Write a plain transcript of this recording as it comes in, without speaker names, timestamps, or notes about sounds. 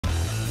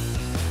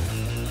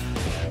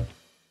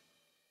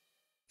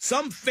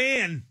Some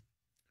fan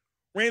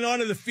ran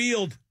onto the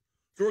field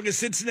during a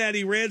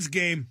Cincinnati Reds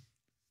game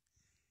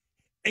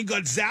and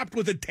got zapped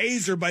with a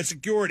taser by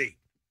security.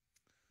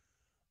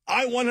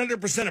 I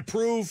 100%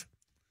 approve.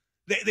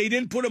 They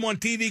didn't put him on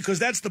TV because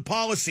that's the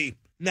policy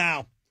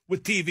now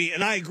with TV,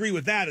 and I agree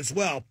with that as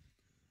well,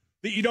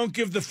 that you don't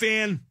give the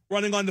fan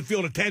running on the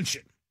field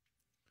attention.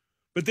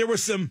 But there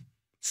was some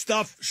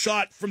stuff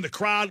shot from the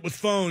crowd with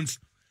phones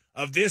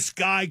of this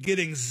guy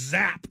getting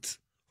zapped.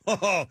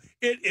 Oh,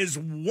 it is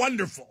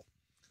wonderful.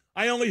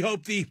 I only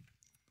hope the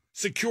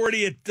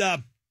security at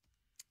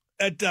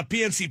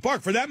PNC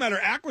Park, for that matter,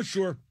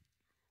 Aquashore,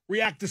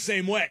 react the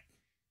same way.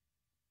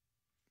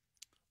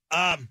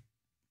 I'd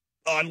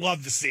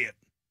love to see it.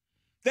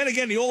 Then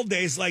again, the old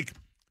days, like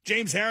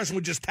James Harrison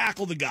would just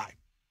tackle the guy.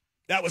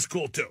 That was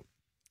cool too.